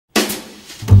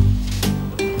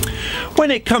When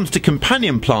it comes to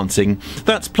companion planting,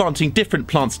 that's planting different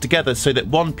plants together so that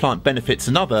one plant benefits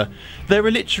another, there are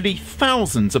literally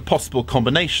thousands of possible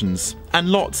combinations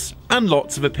and lots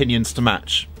of opinions to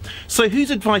match. So whose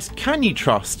advice can you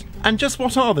trust, and just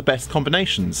what are the best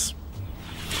combinations?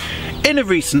 In a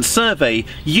recent survey,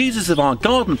 users of our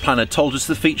garden planner told us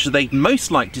the feature they'd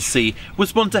most like to see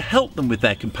was one to help them with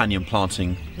their companion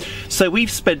planting. So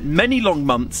we've spent many long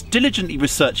months diligently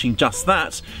researching just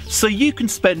that, so you can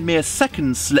spend mere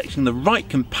seconds selecting the right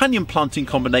companion planting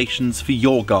combinations for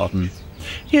your garden.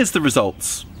 Here's the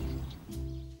results.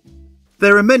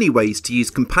 There are many ways to use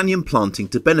companion planting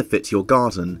to benefit your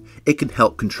garden. It can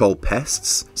help control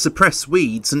pests, suppress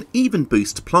weeds, and even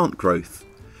boost plant growth.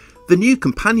 The new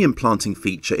companion planting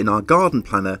feature in our garden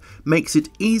planner makes it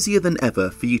easier than ever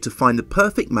for you to find the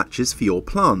perfect matches for your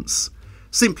plants.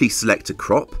 Simply select a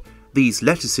crop, these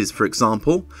lettuces for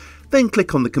example, then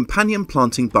click on the companion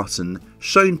planting button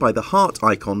shown by the heart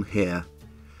icon here.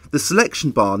 The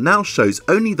selection bar now shows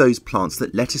only those plants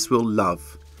that lettuce will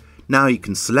love. Now you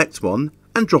can select one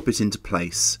and drop it into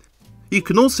place. You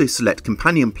can also select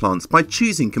companion plants by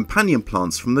choosing companion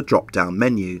plants from the drop-down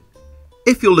menu.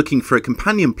 If you're looking for a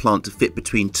companion plant to fit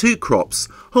between two crops,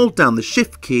 hold down the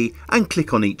Shift key and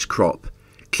click on each crop.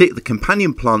 Click the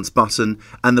Companion Plants button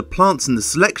and the plants in the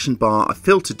selection bar are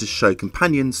filtered to show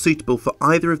companions suitable for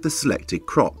either of the selected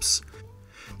crops.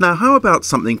 Now how about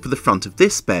something for the front of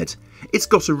this bed? It's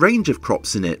got a range of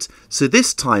crops in it, so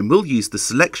this time we'll use the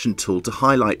selection tool to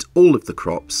highlight all of the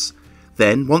crops.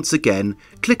 Then, once again,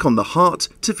 click on the heart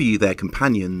to view their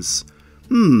companions.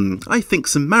 I think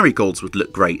some marigolds would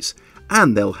look great,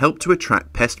 and they'll help to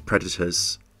attract pest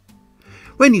predators.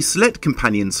 When you select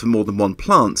companions for more than one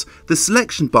plant, the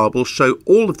selection bar will show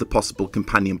all of the possible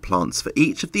companion plants for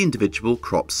each of the individual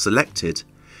crops selected.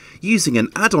 Using an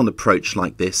add-on approach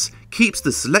like this keeps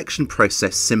the selection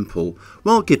process simple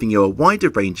while giving you a wider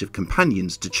range of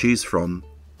companions to choose from.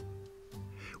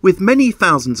 With many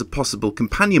thousands of possible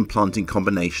companion planting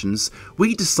combinations,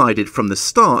 we decided from the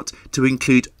start to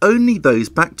include only those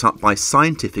backed up by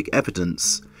scientific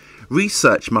evidence.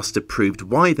 Research must have proved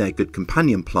why they're good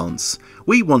companion plants.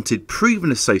 We wanted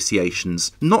proven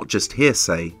associations, not just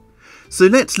hearsay. So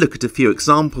let's look at a few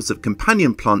examples of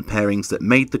companion plant pairings that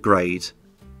made the grade.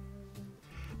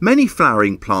 Many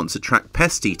flowering plants attract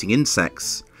pest-eating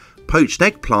insects. Poached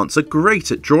eggplants are great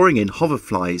at drawing in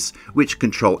hoverflies, which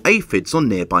control aphids on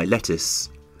nearby lettuce.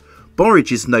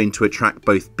 Borage is known to attract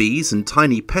both bees and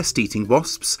tiny pest-eating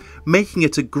wasps, making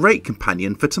it a great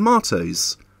companion for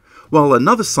tomatoes. While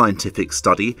another scientific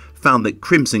study found that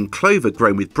crimson clover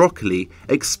grown with broccoli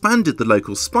expanded the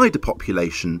local spider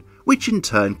population, which in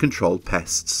turn controlled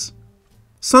pests.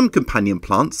 Some companion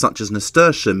plants, such as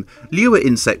nasturtium, lure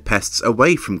insect pests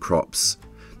away from crops.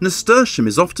 Nasturtium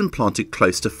is often planted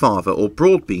close to fava or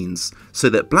broad beans, so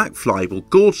that black fly will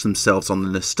gorge themselves on the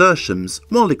nasturtiums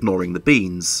while ignoring the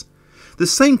beans. The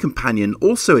same companion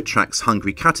also attracts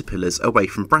hungry caterpillars away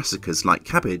from brassicas like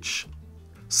cabbage.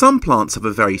 Some plants have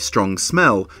a very strong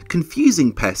smell,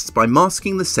 confusing pests by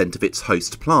masking the scent of its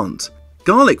host plant.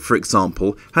 Garlic, for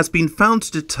example, has been found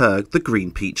to deter the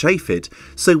green peach aphid,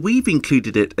 so we've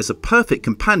included it as a perfect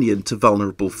companion to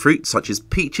vulnerable fruits such as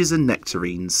peaches and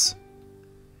nectarines.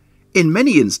 In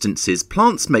many instances,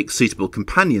 plants make suitable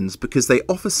companions because they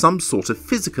offer some sort of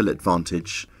physical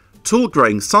advantage.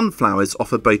 Tall-growing sunflowers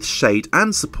offer both shade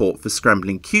and support for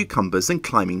scrambling cucumbers and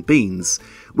climbing beans,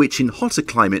 which in hotter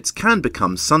climates can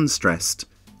become sun-stressed.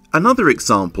 Another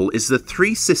example is the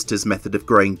Three Sisters method of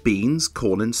growing beans,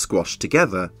 corn and squash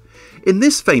together. In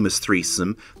this famous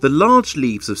threesome, the large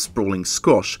leaves of sprawling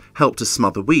squash help to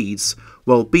smother weeds,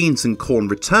 while beans and corn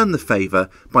return the favour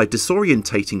by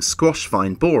disorientating squash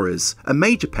vine borers, a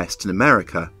major pest in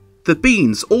America. The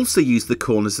beans also use the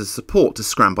corn as a support to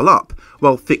scramble up,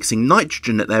 while fixing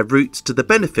nitrogen at their roots to the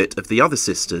benefit of the other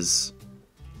sisters.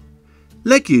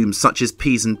 Legumes such as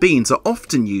peas and beans are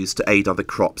often used to aid other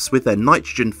crops with their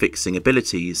nitrogen fixing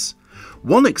abilities.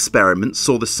 One experiment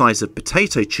saw the size of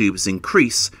potato tubers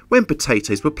increase when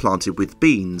potatoes were planted with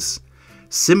beans.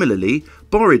 Similarly,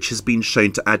 borage has been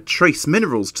shown to add trace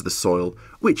minerals to the soil,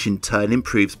 which in turn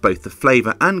improves both the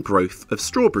flavour and growth of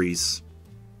strawberries.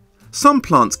 Some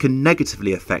plants can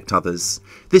negatively affect others.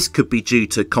 This could be due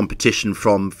to competition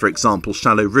from, for example,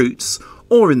 shallow roots,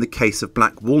 or in the case of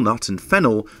black walnut and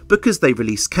fennel, because they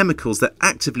release chemicals that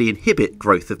actively inhibit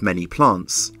growth of many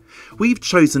plants. We've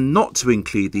chosen not to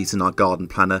include these in our garden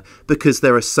planner because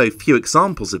there are so few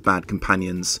examples of bad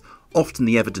companions. Often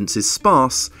the evidence is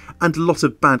sparse, and a lot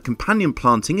of bad companion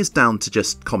planting is down to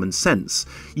just common sense.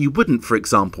 You wouldn't, for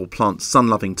example, plant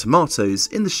sun-loving tomatoes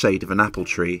in the shade of an apple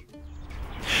tree.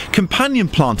 Companion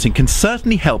planting can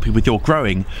certainly help you with your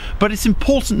growing, but it's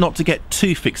important not to get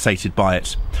too fixated by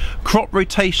it. Crop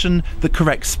rotation, the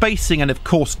correct spacing, and of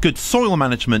course good soil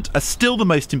management are still the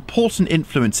most important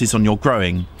influences on your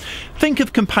growing. Think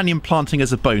of companion planting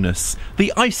as a bonus,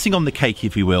 the icing on the cake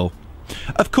if you will.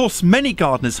 Of course, many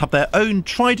gardeners have their own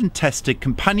tried and tested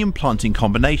companion planting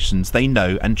combinations they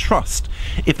know and trust.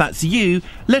 If that's you,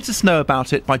 let us know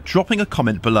about it by dropping a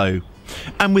comment below.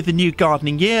 And with the new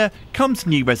gardening year comes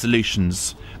new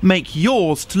resolutions. Make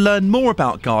yours to learn more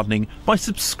about gardening by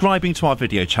subscribing to our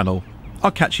video channel.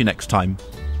 I'll catch you next time.